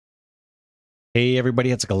Hey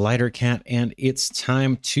everybody, it's Glidercat, and it's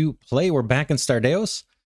time to play. We're back in Stardeus.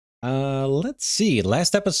 Let's see.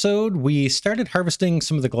 Last episode, we started harvesting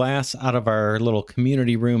some of the glass out of our little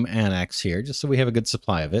community room annex here, just so we have a good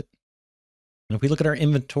supply of it. And if we look at our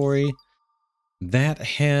inventory, that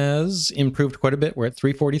has improved quite a bit. We're at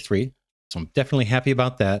 343, so I'm definitely happy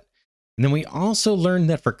about that. And then we also learned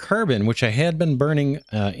that for carbon, which I had been burning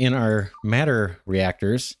in our matter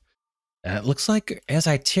reactors, it looks like as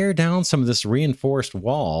I tear down some of this reinforced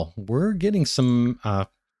wall, we're getting some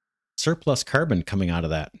surplus carbon coming out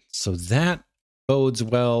of that. So that bodes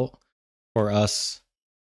well for us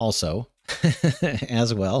also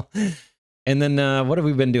as well. And then what have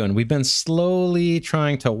we been doing? We've been slowly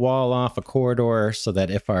trying to wall off a corridor so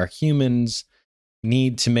that if our humans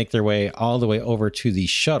need to make their way all the way over to the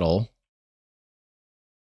shuttle,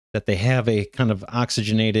 that they have a kind of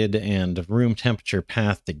oxygenated and room temperature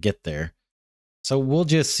path to get there. So we'll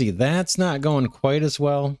just see. That's not going quite as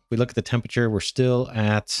well. We look at the temperature. We're still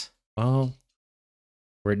at, well,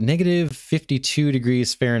 we're at negative 52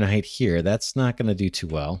 degrees Fahrenheit here. That's not going to do too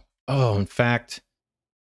well. Oh, in fact,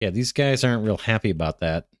 yeah, these guys aren't real happy about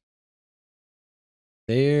that.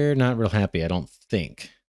 They're not real happy, I don't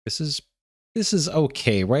think. This is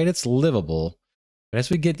okay, right? It's livable. But as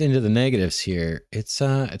we get into the negatives here, it's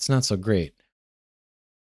not so great.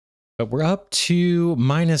 But we're up to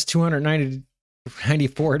minus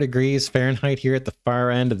 294 degrees Fahrenheit here at the far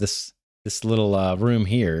end of this little room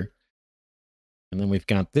here. And then we've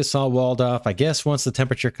got this all walled off. I guess once the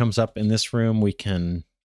temperature comes up in this room, we can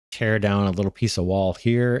tear down a little piece of wall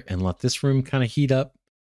here and let this room kind of heat up.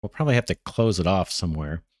 We'll probably have to close it off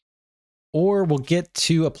somewhere. Or we'll get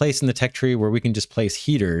to a place in the tech tree where we can just place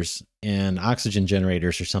heaters and oxygen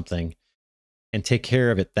generators or something and take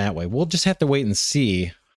care of it that way. We'll just have to wait and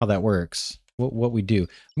see how that works, what we do.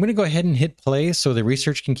 I'm going to go ahead and hit play so the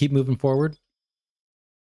research can keep moving forward.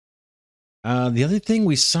 The other thing,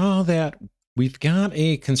 we saw that we've got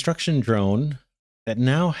a construction drone that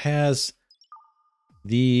now has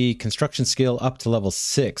the construction skill up to level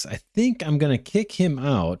 6. I think I'm going to kick him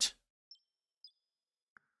out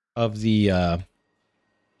of the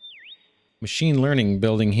machine learning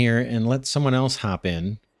building here and let someone else hop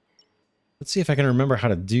in. Let's see if I can remember how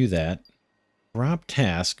to do that. Drop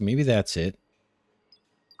task, maybe that's it.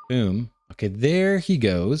 Boom. Okay, there he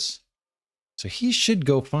goes. So he should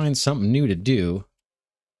go find something new to do.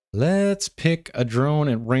 Let's pick a drone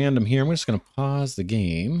at random here. I'm just going to pause the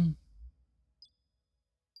game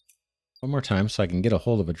one more time so I can get a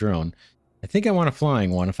hold of a drone. I think I want a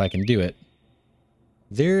flying one if I can do it.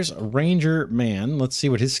 There's a Ranger Man. Let's see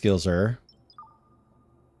what his skills are.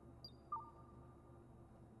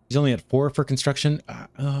 He's only at 4 for construction.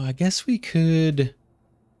 I guess we could...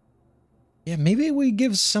 Yeah, maybe we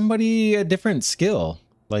give somebody a different skill.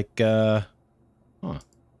 Like, huh. I'm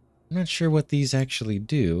not sure what these actually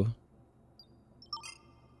do.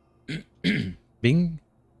 Being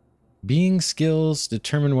skills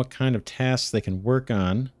determine what kind of tasks they can work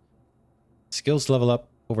on. Skills level up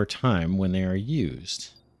over time when they are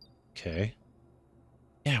used. Okay.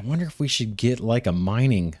 Yeah, I wonder if we should get like a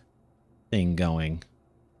mining thing going.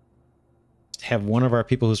 Just have one of our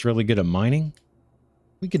people who's really good at mining.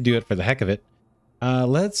 We could do it for the heck of it.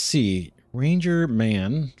 Let's see. Ranger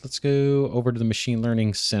Man. Let's go over to the machine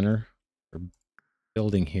learning center or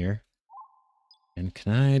building here. And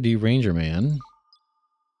can I do Ranger Man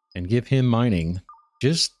and give him mining?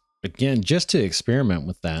 Just, again, just to experiment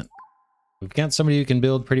with that. We've got somebody who can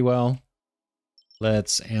build pretty well.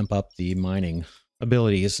 Let's amp up the mining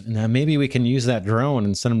abilities. And now maybe we can use that drone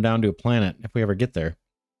and send them down to a planet if we ever get there.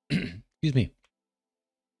 Excuse me.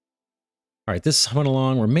 All right, this went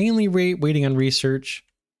along. We're mainly waiting on research.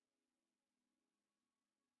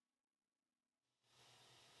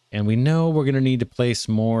 And we know we're going to need to place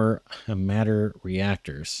more matter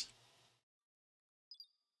reactors.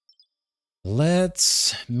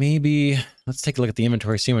 Let's take a look at the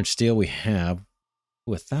inventory, see how much steel we have.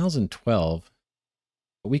 Ooh, 1,012.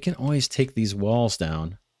 But we can always take these walls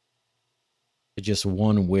down to just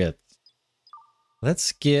one width.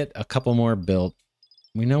 Let's get a couple more built.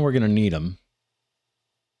 We know we're going to need them.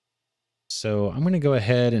 So I'm going to go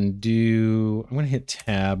ahead and I'm going to hit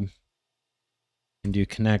tab and do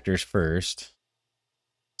connectors first.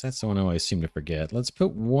 That's the one I always seem to forget. Let's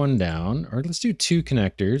put one down, or let's do 2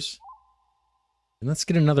 connectors. And let's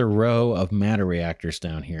get another row of matter reactors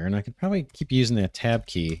down here. And I could probably keep using that tab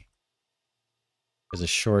key as a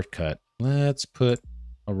shortcut. Let's put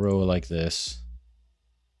a row like this.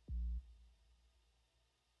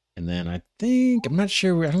 And then I'm not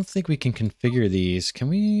sure, I don't think we can configure these. Can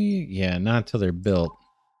we? Yeah, not until they're built.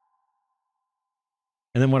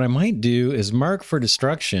 And then what I might do is mark for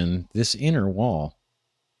destruction this inner wall.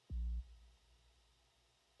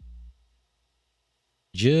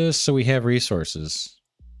 Just so we have resources.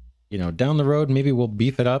 You know, down the road, maybe we'll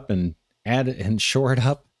beef it up and add it and shore it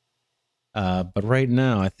up. But right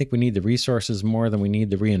now, I think we need the resources more than we need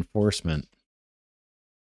the reinforcement.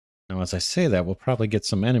 Now, as I say that, we'll probably get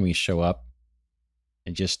some enemies show up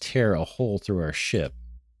and just tear a hole through our ship.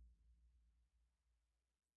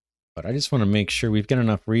 But I just want to make sure we've got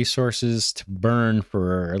enough resources to burn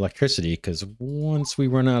for electricity, because once we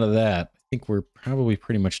run out of that, I think we're probably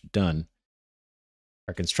pretty much done.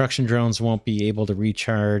 Our construction drones won't be able to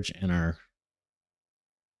recharge, and our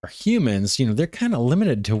humans, you know, they're kind of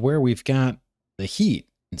limited to where we've got the heat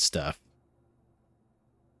and stuff.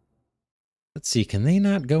 Let's see, can they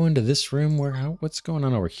not go into this room? What's going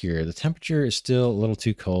on over here? The temperature is still a little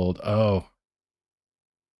too cold. Oh.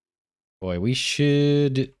 Boy, we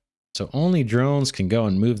should... So only drones can go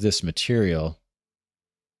and move this material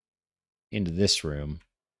into this room.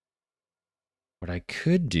 What I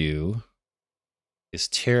could do is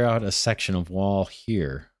tear out a section of wall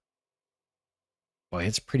here. Boy,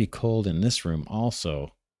 it's pretty cold in this room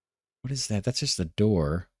also. What is that? That's just the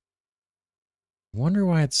door. I wonder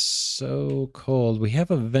why it's so cold. We have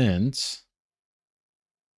a vent.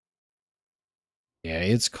 Yeah,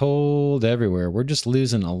 it's cold everywhere. We're just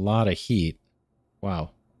losing a lot of heat.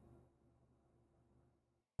 Wow.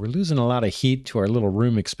 We're losing a lot of heat to our little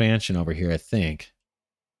room expansion over here, I think.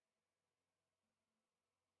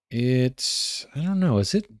 It's... I don't know,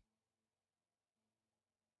 is it...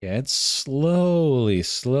 Yeah, it's slowly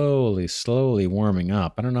warming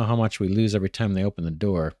up. I don't know how much we lose every time they open the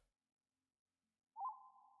door.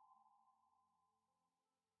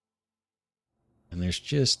 And there's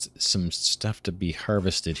just some stuff to be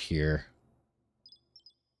harvested here.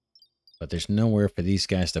 But there's nowhere for these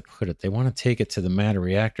guys to put it. They want to take it to the matter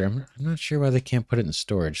reactor. I'm not sure why they can't put it in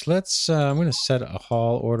storage. Let's, I'm going to set a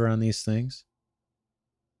haul order on these things.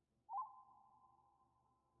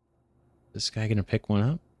 This guy going to pick one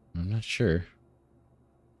up? I'm not sure.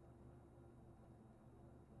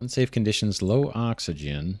 Unsafe conditions, low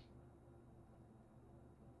oxygen.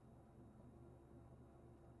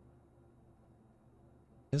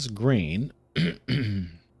 This grain. I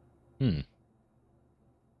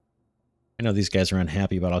know these guys are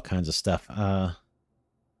unhappy about all kinds of stuff. But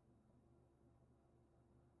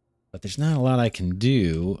there's not a lot I can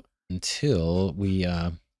do until we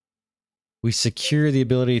secure the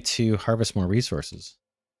ability to harvest more resources.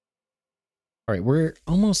 All right, we're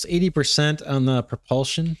almost 80% on the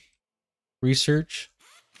propulsion research.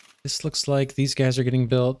 This looks like these guys are getting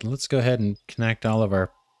built. Let's go ahead and connect all of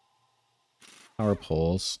our power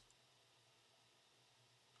poles.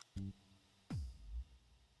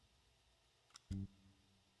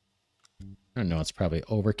 I don't know, it's probably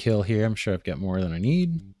overkill here. I'm sure I've got more than I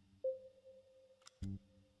need.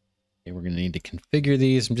 Okay, we're going to need to configure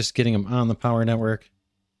these. I'm just getting them on the power network.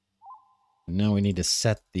 Now we need to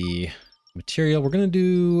set the material. We're going to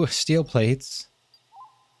do steel plates.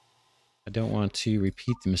 I don't want to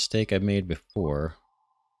repeat the mistake I made before.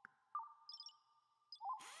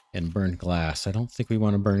 And burn glass. I don't think we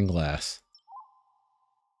want to burn glass.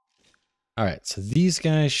 Alright, so these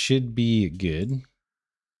guys should be good.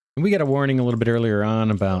 And we got a warning a little bit earlier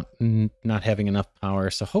on about not having enough power,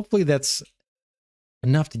 so hopefully that's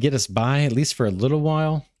enough to get us by, at least for a little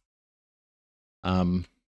while.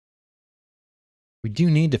 We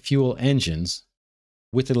do need to fuel engines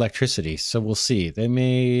with electricity, so we'll see. They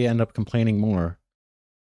may end up complaining more.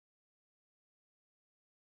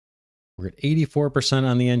 We're at 84%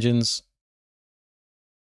 on the engines.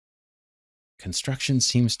 Construction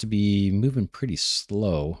seems to be moving pretty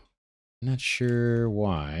slow. Not sure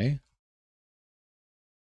why.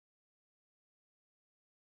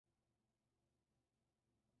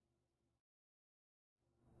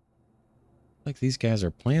 Like these guys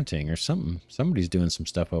are planting or something. Somebody's doing some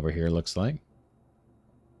stuff over here, looks like.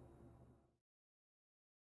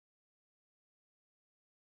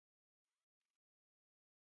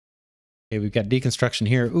 Okay, we've got deconstruction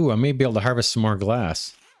here. Ooh, I may be able to harvest some more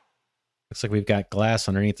glass. Looks like we've got glass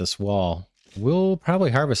underneath this wall. We'll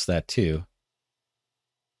probably harvest that too.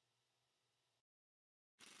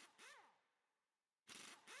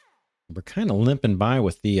 We're kind of limping by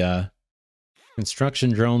with the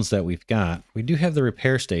construction drones that we've got. We do have the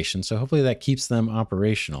repair station, so hopefully that keeps them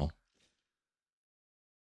operational.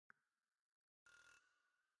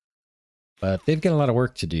 But they've got a lot of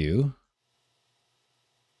work to do.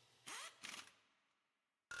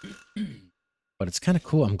 But it's kind of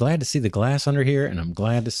cool. I'm glad to see the glass under here, and I'm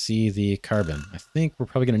glad to see the carbon. I think we're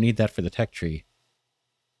probably going to need that for the tech tree.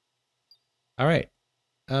 All right.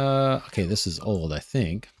 Okay, this is old, I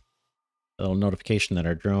think. A little notification that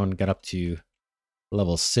our drone got up to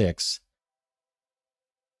level 6.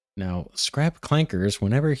 Now, Scrap Clankers,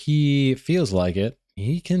 whenever he feels like it,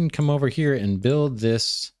 he can come over here and build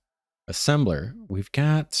this assembler. We've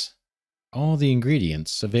got all the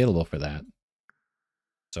ingredients available for that.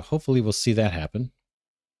 So hopefully we'll see that happen.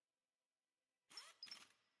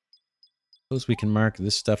 Suppose we can mark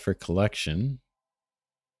this stuff for collection.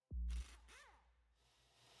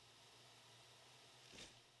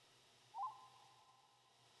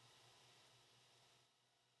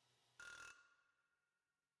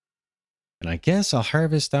 And I guess I'll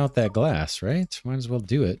harvest out that glass, right? Might as well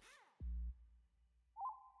do it.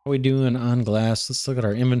 How are we doing on glass? Let's look at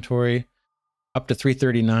our inventory. Up to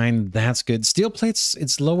 339. That's good. Steel plates,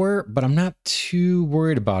 it's lower, but I'm not too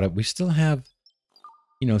worried about it. We still have,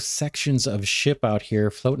 you know, sections of ship out here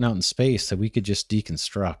floating out in space that we could just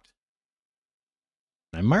deconstruct.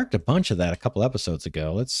 I marked a bunch of that a couple episodes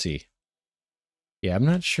ago. Let's see. Yeah, I'm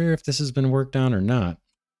not sure if this has been worked on or not.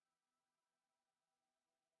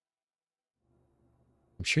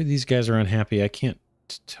 I'm sure these guys are unhappy. I can't...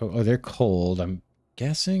 Oh, they're cold, I'm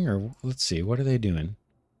guessing? Or let's see. What are they doing?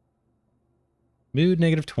 Mood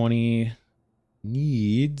 -20.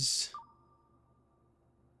 Needs...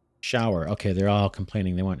 shower. Okay, they're all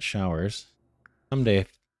complaining they want showers. Someday.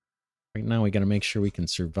 Right now we got to make sure we can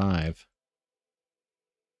survive.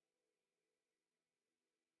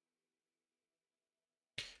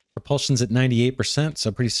 Propulsion's at 98%,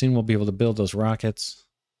 so pretty soon we'll be able to build those rockets.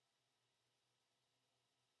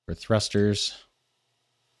 For thrusters.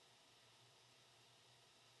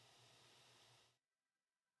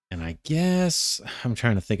 And I guess, I'm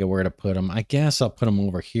trying to think of where to put them. I guess I'll put them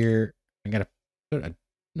over here. I gotta put a,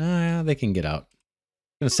 nah, they can get out.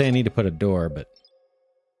 I'm gonna say I need to put a door, but.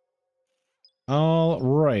 All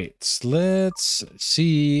right, let's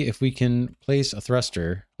see if we can place a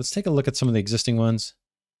thruster. Let's take a look at some of the existing ones.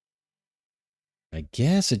 I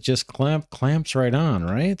guess it just clamps right on,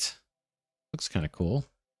 right? Looks kind of cool.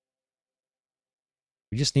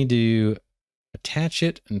 We just need to attach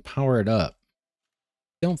it and power it up.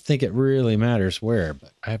 Don't think it really matters where,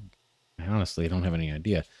 but I honestly don't have any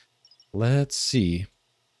idea. Let's see.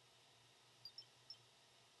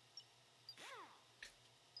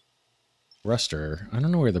 Thruster. I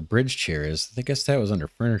don't know where the bridge chair is. I guess that was under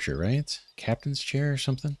furniture, right? Captain's chair or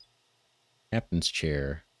something? Captain's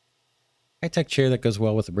chair. High-tech chair that goes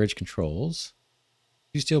well with the bridge controls.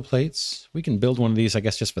 2 steel plates. We can build one of these, I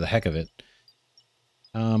guess, just for the heck of it.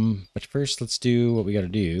 But first, let's do what we got to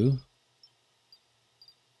do.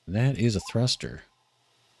 That is a thruster.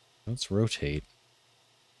 Let's rotate.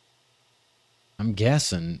 I'm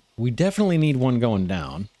guessing we definitely need one going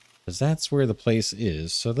down, because that's where the place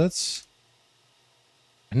is. So let's...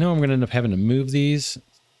 I know I'm going to end up having to move these.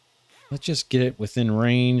 Let's just get it within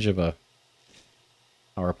range of a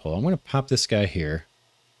power pole. I'm going to pop this guy here.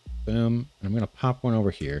 Boom. And I'm going to pop one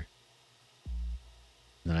over here.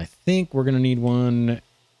 And I think we're going to need one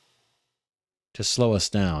to slow us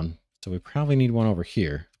down. So we probably need one over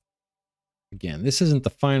here. Again, this isn't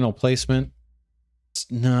the final placement. It's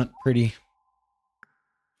not pretty.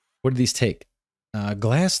 What do these take?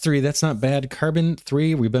 Glass 3, that's not bad. Carbon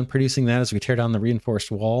 3, we've been producing that as we tear down the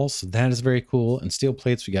reinforced walls. So that is very cool. And steel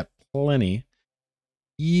plates, we got plenty.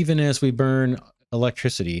 Even as we burn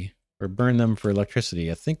electricity, or burn them for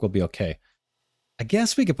electricity, I think we'll be okay. I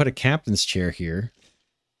guess we could put a captain's chair here.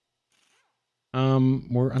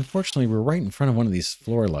 Unfortunately, we're right in front of one of these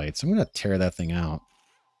floor lights. I'm going to tear that thing out.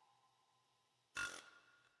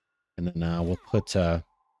 And then we'll put a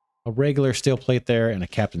regular steel plate there and a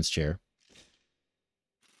captain's chair.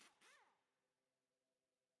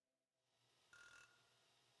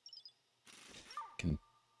 Can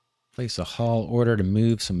place a haul order to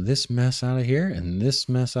move some of this mess out of here and this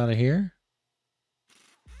mess out of here.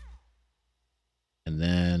 And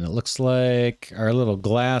then it looks like our little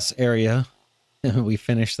glass area, we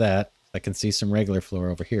finished that. I can see some regular floor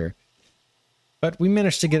over here. But we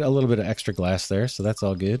managed to get a little bit of extra glass there, so that's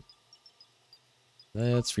all good.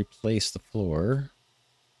 Let's replace the floor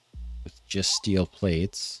with just steel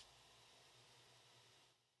plates.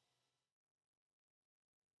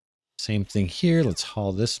 Same thing here. Let's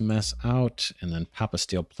haul this mess out and then pop a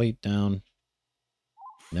steel plate down.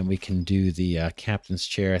 And then we can do the captain's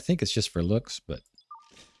chair. I think it's just for looks, but...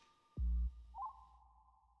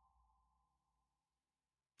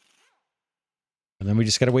 And then we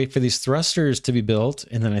just got to wait for these thrusters to be built.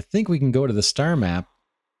 And then I think we can go to the star map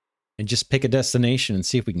and just pick a destination and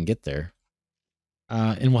see if we can get there.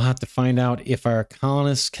 And we'll have to find out if our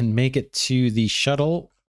colonists can make it to the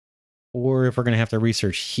shuttle or if we're going to have to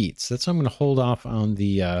research heats. That's why I'm going to hold off on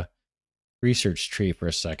the research tree for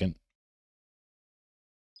a second.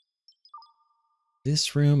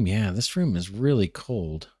 This room, yeah, this room is really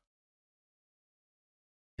cold.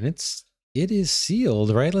 And it is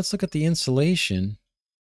sealed, right? Let's look at the insulation.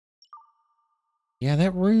 Yeah,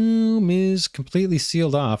 that room is completely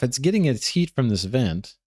sealed off. It's getting its heat from this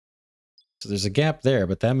vent. So there's a gap there,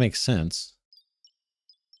 but that makes sense.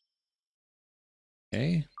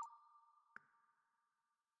 Okay.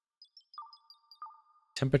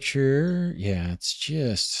 Temperature, yeah, it's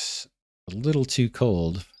just a little too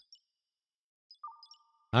cold.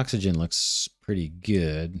 Oxygen looks pretty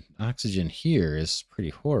good. Oxygen here is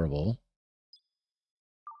pretty horrible.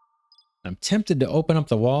 I'm tempted to open up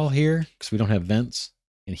the wall here because we don't have vents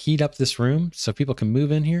and heat up this room so people can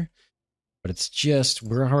move in here. But it's just,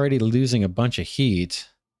 we're already losing a bunch of heat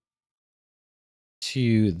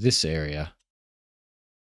to this area.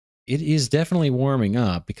 It is definitely warming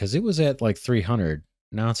up because it was at like 300.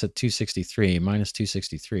 Now it's at 263, minus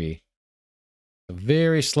 263. So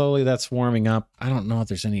very slowly that's warming up. I don't know if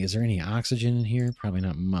there's any, is there any oxygen in here? Probably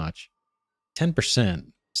not much.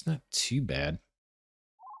 10%. It's not too bad.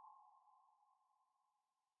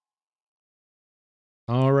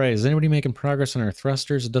 All right, is anybody making progress on our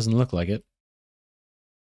thrusters? It doesn't look like it.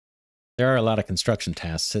 There are a lot of construction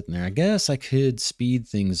tasks sitting there. I guess I could speed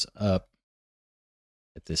things up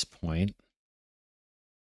at this point.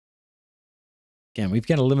 Again, we've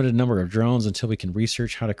got a limited number of drones until we can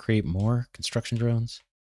research how to create more construction drones.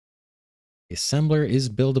 The assembler is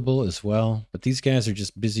buildable as well, but these guys are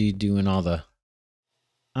just busy doing all the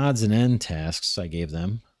odds and end tasks I gave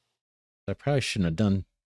them. I probably shouldn't have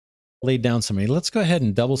laid down so many. Let's go ahead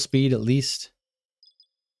and double speed at least.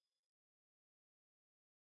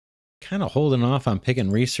 Kind of holding off on picking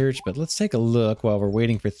research, but let's take a look while we're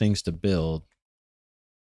waiting for things to build.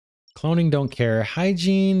 Cloning, don't care.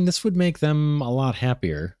 Hygiene, this would make them a lot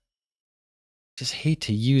happier. Just hate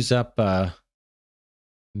to use up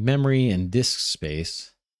memory and disk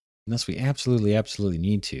space unless we absolutely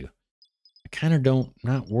need to. I kind of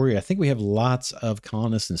not worry. I think we have lots of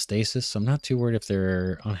colonists in stasis, so I'm not too worried if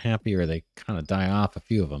they're unhappy or they kind of die off, a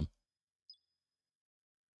few of them.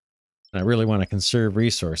 And I really want to conserve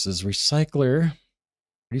resources. Recycler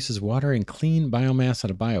produces water and clean biomass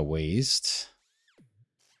out of bio-waste.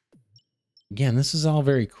 Again, this is all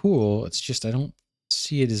very cool. It's just I don't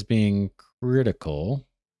see it as being critical.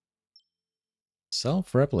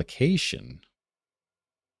 Self-replication.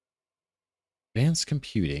 Advanced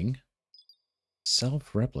computing.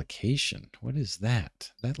 Self-replication. What is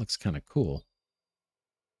that? That looks kind of cool.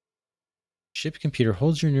 Ship computer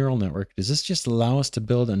holds your neural network. Does this just allow us to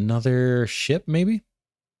build another ship, maybe?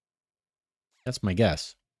 That's my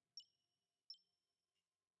guess.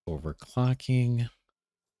 Overclocking.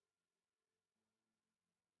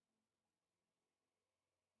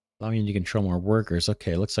 Allowing you to control more workers.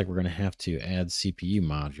 Okay, looks like we're going to have to add CPU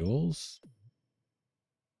modules.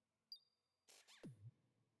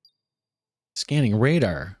 Scanning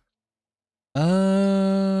radar.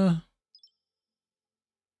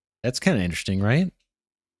 That's kind of interesting, right?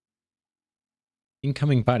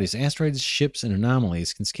 Incoming bodies, asteroids, ships, and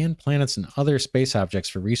anomalies can scan planets and other space objects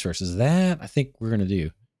for resources. That I think we're going to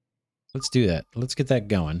do. Let's do that. Let's get that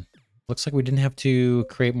going. Looks like we didn't have to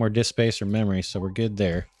create more disk space or memory, so we're good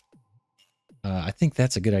there. I think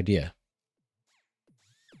that's a good idea.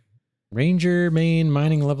 Ranger main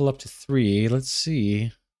mining level up to 3. Let's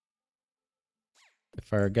see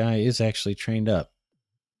if our guy is actually trained up.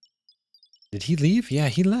 Did he leave? Yeah,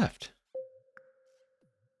 he left.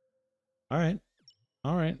 All right.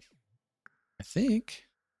 All right. I think.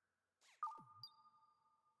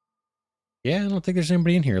 Yeah, I don't think there's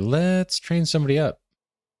anybody in here. Let's train somebody up.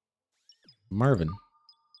 Marvin.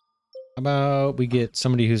 How about we get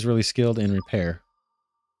somebody who's really skilled in repair?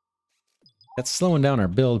 That's slowing down our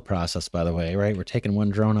build process, by the way, right? We're taking one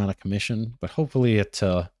drone out of commission, but hopefully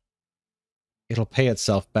it'll pay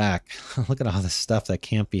itself back. Look at all this stuff that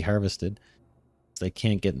can't be harvested. They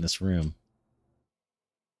can't get in this room.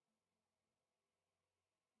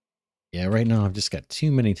 Yeah, right now I've just got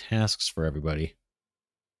too many tasks for everybody.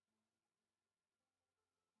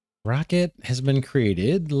 Rocket has been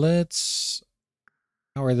created. Let's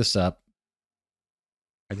power this up.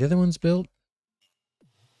 Are the other ones built?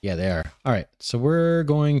 Yeah, they are. All right, so we're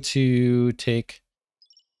going to take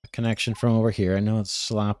a connection from over here. I know it's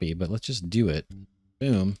sloppy, but let's just do it.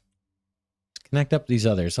 Boom. Let's connect up these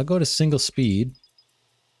others. I'll go to single speed.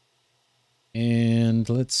 And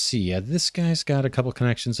let's see. Yeah, this guy's got a couple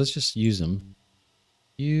connections. Let's just use them.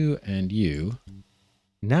 You and you.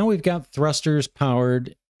 Now we've got thrusters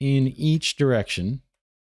powered in each direction.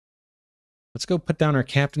 Let's go put down our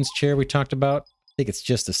captain's chair we talked about. I think it's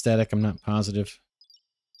just aesthetic. I'm not positive.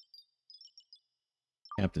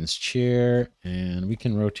 Captain's chair, and we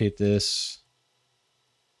can rotate this.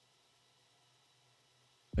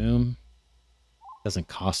 Boom. Doesn't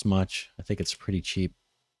cost much. I think it's pretty cheap.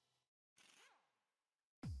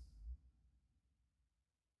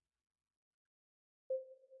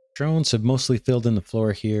 Drones have mostly filled in the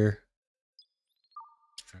floor here.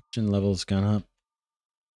 Construction level's gone up.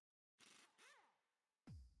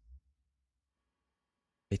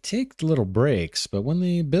 They take little breaks, but when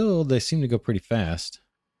they build, they seem to go pretty fast.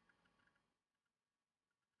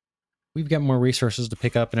 We've got more resources to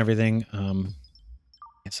pick up and everything.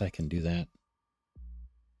 Guess I can do that.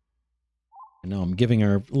 I know I'm giving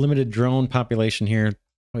our limited drone population here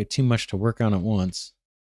probably too much to work on at once.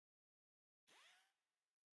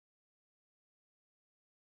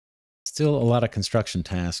 Still a lot of construction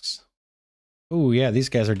tasks. Oh yeah, these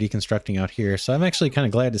guys are deconstructing out here. So I'm actually kind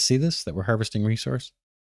of glad to see this, that we're harvesting resource.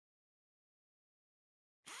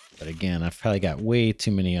 But again, I've probably got way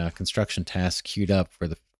too many construction tasks queued up for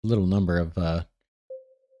the little number of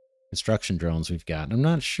construction drones we've got. I'm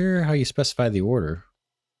not sure how you specify the order.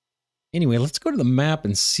 Anyway, let's go to the map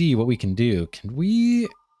and see what we can do. Can we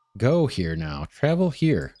go here now? Travel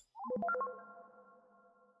here.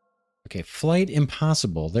 Okay, flight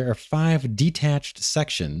impossible. There are 5 detached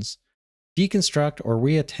sections. Deconstruct or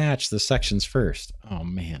reattach the sections first. Oh,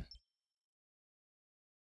 man.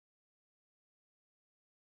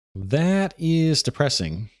 That is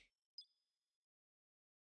depressing.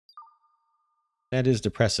 That is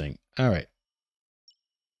depressing. All right.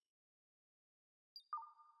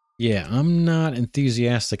 Yeah, I'm not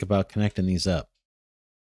enthusiastic about connecting these up.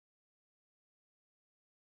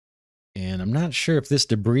 And I'm not sure if this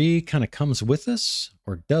debris kind of comes with us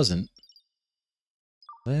or doesn't.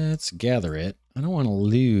 Let's gather it. I don't want to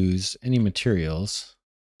lose any materials.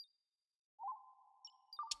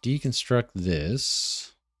 Deconstruct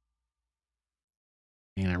this.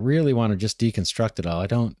 And I really want to just deconstruct it all. I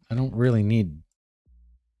don't really need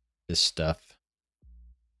this stuff.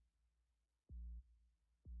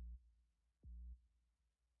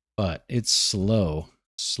 But it's slow.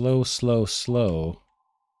 Slow, slow, slow.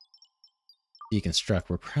 Deconstruct.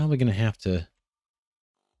 We're probably going to have to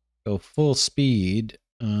go full speed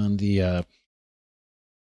on the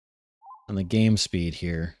game speed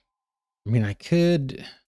here. I mean, I could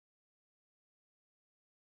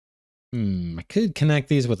connect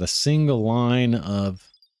these with a single line of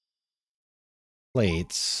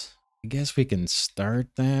plates. I guess we can start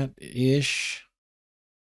that-ish.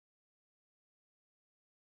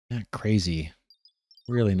 Not crazy.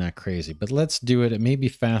 Really not crazy, but let's do it. It may be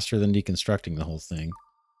faster than deconstructing the whole thing.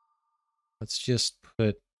 Let's just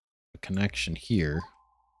put a connection here.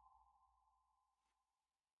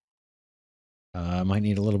 I might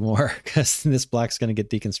need a little more because this block's going to get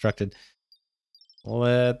deconstructed.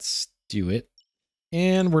 Let's do it.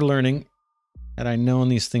 And we're learning. Had I known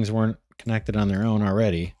these things weren't connected on their own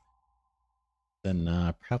already, then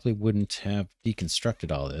I probably wouldn't have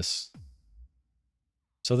deconstructed all this.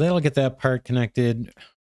 So that'll get that part connected.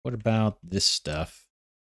 What about this stuff?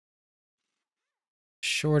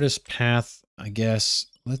 Shortest path, I guess.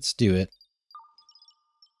 Let's do it.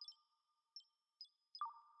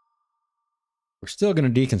 We're still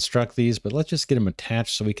going to deconstruct these, but let's just get them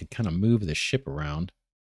attached so we could kind of move the ship around.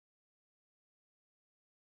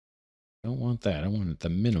 Don't want that. I want the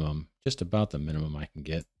minimum, just about the minimum I can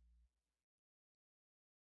get.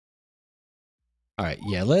 All right,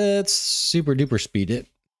 yeah, let's super duper speed it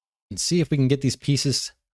and see if we can get these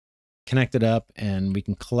pieces connected up and we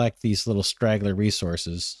can collect these little straggler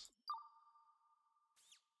resources.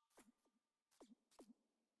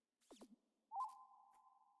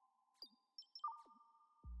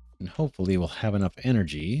 And hopefully we'll have enough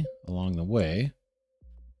energy along the way.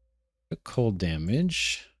 The cold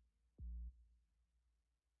damage.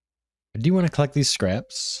 I do want to collect these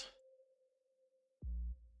scraps.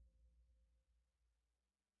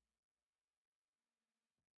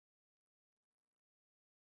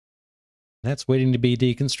 That's waiting to be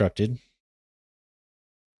deconstructed.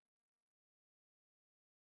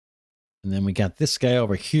 And then we got this guy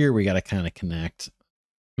over here we got to kind of connect.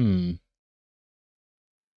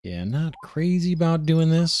 Yeah, not crazy about doing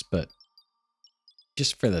this, but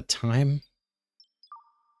just for the time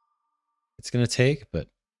it's going to take, but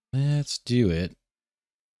let's do it.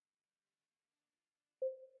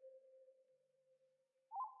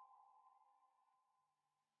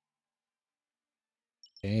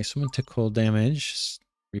 Okay, someone took cold damage.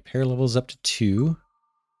 Repair levels up to 2.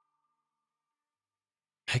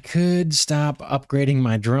 I could stop upgrading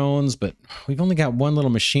my drones, but we've only got one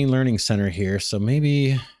little machine learning center here, so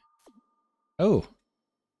maybe... Oh,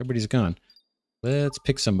 everybody's gone. Let's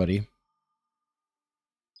pick somebody.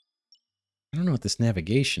 I don't know what this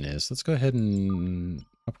navigation is. Let's go ahead and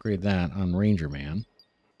upgrade that on Ranger Man.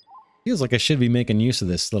 Feels like I should be making use of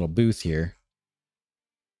this little booth here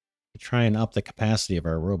to try and up the capacity of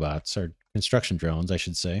our robots, our construction drones, I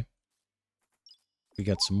should say. We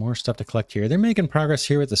got some more stuff to collect here. They're making progress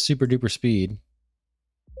here with the super duper speed.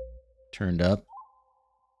 Turned up.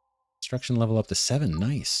 Construction level up to 7.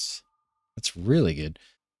 Nice. That's really good.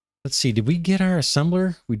 Let's see. Did we get our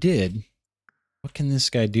assembler? We did. What can this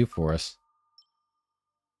guy do for us?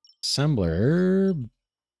 Assembler.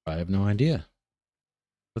 I have no idea.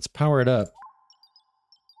 Let's power it up.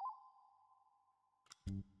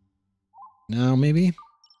 Now, maybe.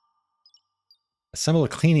 Assemble a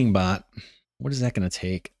cleaning bot. What is that going to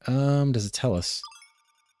take? Does it tell us?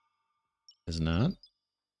 Does not.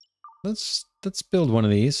 Let's build one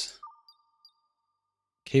of these.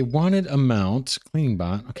 Okay, wanted amount. Cleaning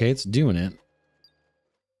bot. Okay, it's doing it.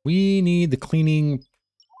 We need the cleaning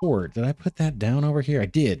port. Did I put that down over here? I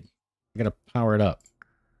did. I gotta power it up.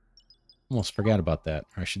 Almost forgot about that.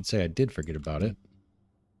 Or I should say I did forget about it.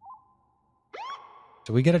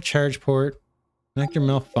 So we got a charge port. Connector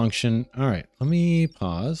malfunction. Alright, let me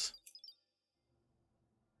pause.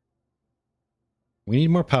 We need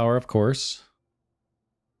more power, of course.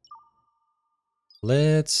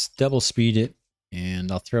 Let's double speed it.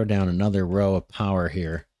 And I'll throw down another row of power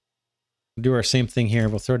here. We'll do our same thing here.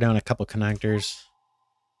 We'll throw down a couple connectors.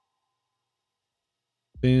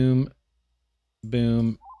 Boom.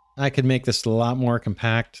 Boom. I could make this a lot more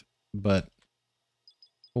compact, but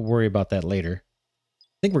we'll worry about that later.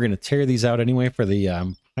 I think we're going to tear these out anyway for the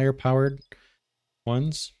higher powered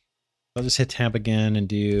ones. I'll just hit tab again and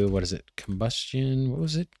do, what is it? Combustion? What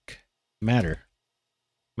was it? Matter.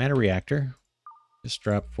 Matter reactor. Just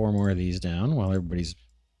drop 4 more of these down while everybody's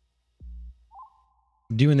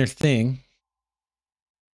doing their thing.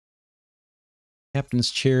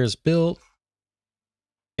 Captain's chair is built.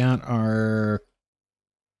 Got our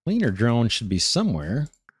cleaner drone should be somewhere.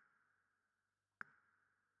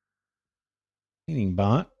 Cleaning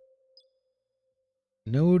bot.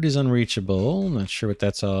 Node is unreachable. Not sure what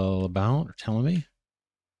that's all about or telling me.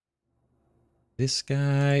 This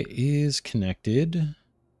guy is connected.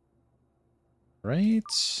 Right.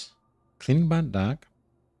 Cleaning bot dock.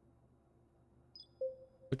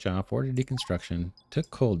 Switch off. Order deconstruction. Took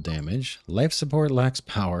cold damage. Life support lacks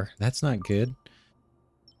power. That's not good.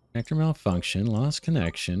 Connector malfunction. Lost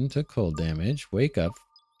connection. Took cold damage. Wake up.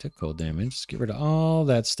 Took cold damage. Let's get rid of all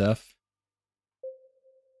that stuff.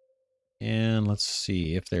 And let's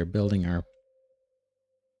see if they're building our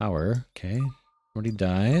power. Okay. Already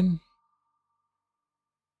died.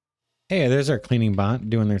 Hey, there's our cleaning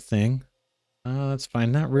bot doing their thing. That's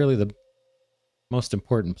fine. Not really the most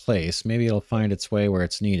important place. Maybe it'll find its way where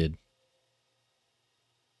it's needed.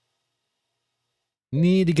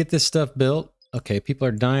 Need to get this stuff built. Okay, people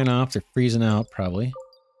are dying off. They're freezing out, probably.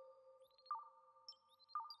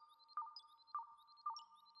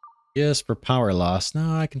 Just for power loss.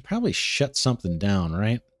 No, I can probably shut something down,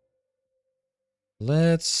 right?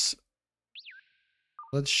 Let's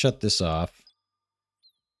shut this off.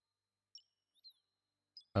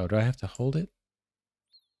 Oh, do I have to hold it?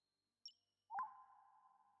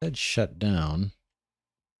 It said shut down.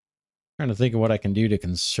 Trying to think of what I can do to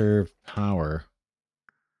conserve power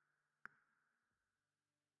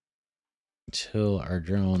until our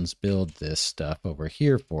drones build this stuff over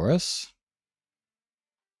here for us.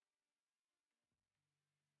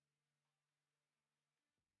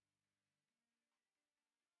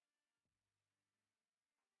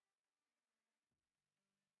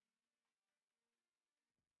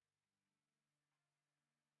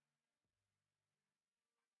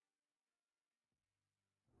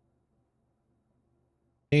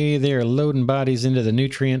 Hey, they're loading bodies into the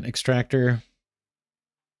nutrient extractor.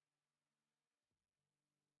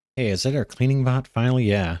 Hey, is that our cleaning bot finally?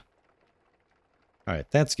 Yeah. Alright,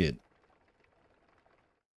 that's good.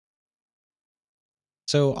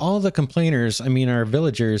 So all the complainers, I mean our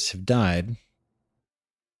villagers, have died.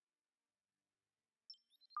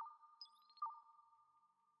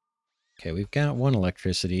 Okay, we've got one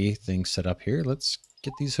electricity thing set up here. Let's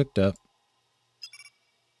get these hooked up.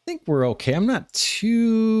 I think we're okay. I'm not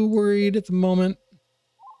too worried at the moment.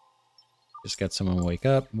 Just got someone woke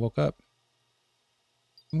up.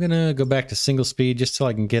 I'm gonna go back to single speed just so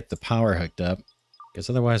I can get the power hooked up. Because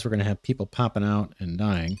otherwise we're gonna have people popping out and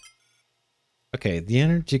dying. Okay, the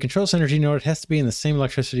energy controls energy node has to be in the same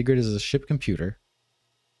electricity grid as the ship computer.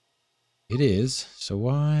 It is. So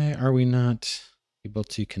why are we not able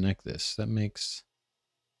to connect this? That makes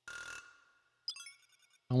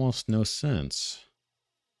almost no sense.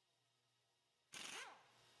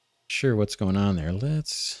 Sure, what's going on there?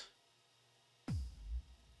 Let's...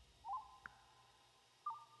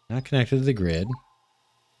 Not connected to the grid.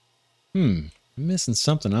 I'm missing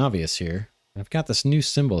something obvious here. I've got this new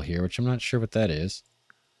symbol here, which I'm not sure what that is.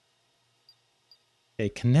 Okay,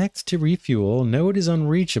 connect to refuel. Node is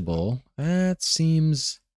unreachable. That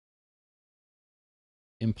seems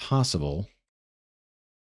impossible.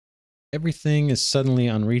 Everything is suddenly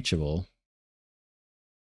unreachable.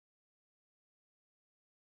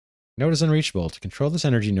 Node is unreachable. To control this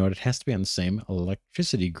energy node, it has to be on the same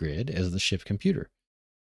electricity grid as the ship computer.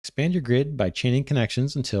 Expand your grid by chaining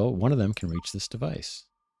connections until one of them can reach this device.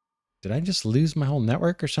 Did I just lose my whole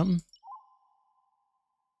network or something?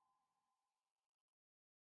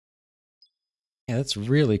 Yeah, that's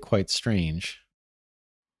really quite strange.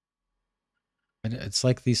 It's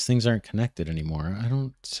like these things aren't connected anymore. I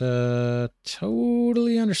don't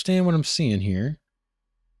totally understand what I'm seeing here.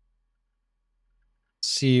 Let's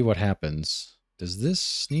see what happens. Does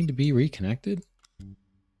this need to be reconnected?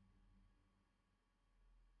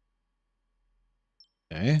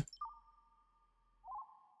 Okay.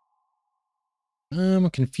 I'm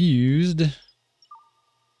confused.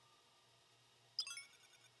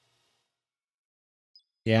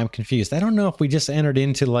 Yeah, I'm confused. I don't know if we just entered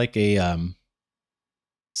into like a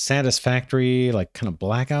satisfactory, like kind of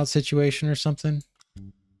blackout situation or something,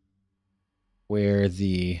 where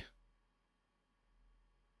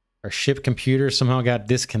our ship computer somehow got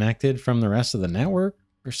disconnected from the rest of the network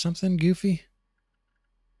or something goofy.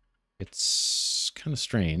 It's kind of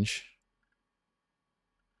strange.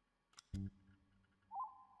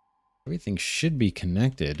 Everything should be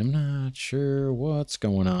connected. I'm not sure what's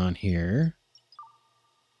going on here.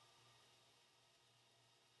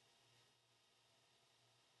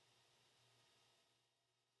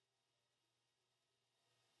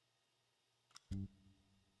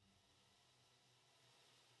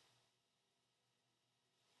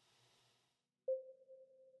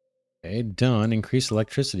 Okay, done. Increase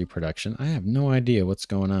electricity production. I have no idea what's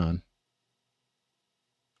going on.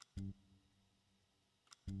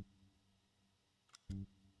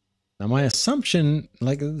 Now, my assumption,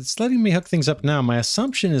 like, it's letting me hook things up now. My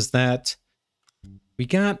assumption is that we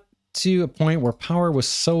got to a point where power was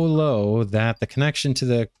so low that the connection to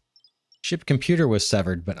the ship computer was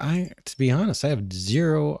severed. But to be honest, I have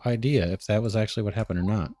zero idea if that was actually what happened or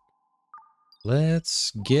not.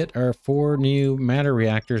 Let's get our 4 new matter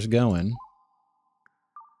reactors going.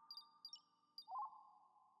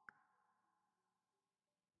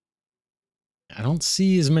 I don't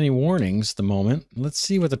see as many warnings at the moment. Let's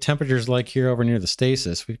see what the temperature's like here over near the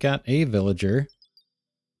stasis. We've got a villager.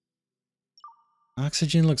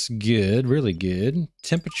 Oxygen looks good, really good.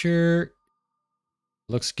 Temperature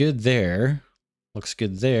looks good there. Looks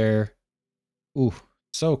good there. Ooh,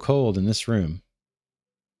 so cold in this room.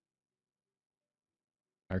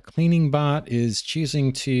 Our cleaning bot is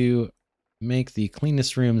choosing to make the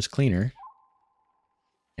cleanest rooms cleaner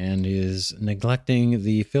and is neglecting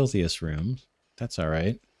the filthiest rooms. That's all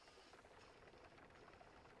right.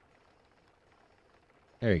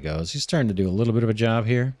 There he goes. He's starting to do a little bit of a job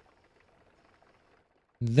here.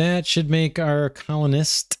 That should make our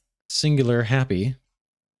colonist singular happy.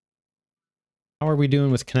 How are we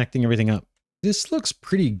doing with connecting everything up? This looks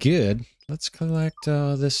pretty good. Let's collect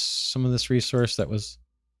some of this resource that was...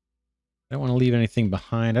 I don't want to leave anything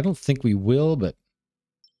behind. I don't think we will, but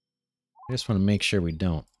I just want to make sure we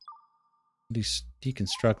don't.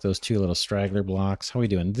 Deconstruct those 2 little straggler blocks. How are we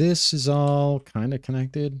doing? This is all kind of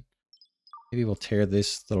connected. Maybe we'll tear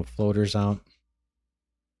these little floaters out.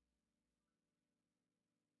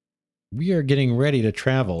 We are getting ready to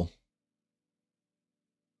travel.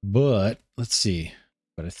 But, let's see.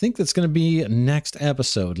 But I think that's going to be next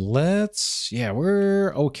episode. Yeah,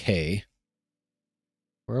 we're okay.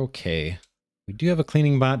 We're okay. We do have a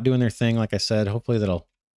cleaning bot doing their thing, like I said. Hopefully they'll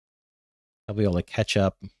be able to catch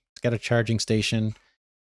up. It's got a charging station.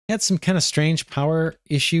 Had some kind of strange power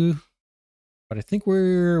issue, but I think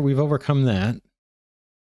we've overcome that.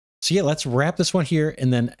 So yeah, let's wrap this one here,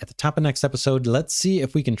 and then at the top of next episode, let's see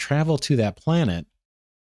if we can travel to that planet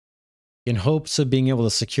in hopes of being able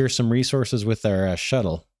to secure some resources with our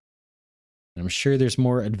shuttle. And I'm sure there's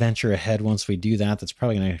more adventure ahead once we do that. That's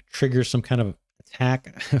probably going to trigger some kind of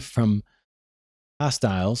attack from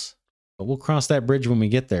hostiles, but we'll cross that bridge when we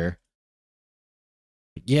get there.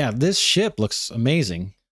 Yeah, this ship looks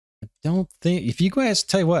amazing. I don't think... If you guys...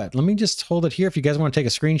 Tell you what, let me just hold it here if you guys want to take a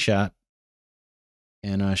screenshot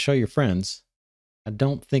and show your friends. I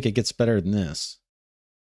don't think it gets better than this.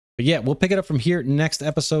 But yeah, we'll pick it up from here next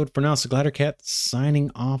episode. For now, it's the Glidercat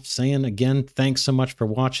signing off, saying again, thanks so much for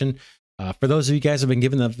watching. For those of you guys who have been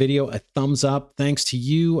giving the video a thumbs up, thanks to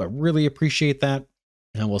you. I really appreciate that.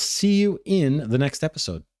 And we'll see you in the next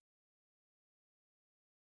episode.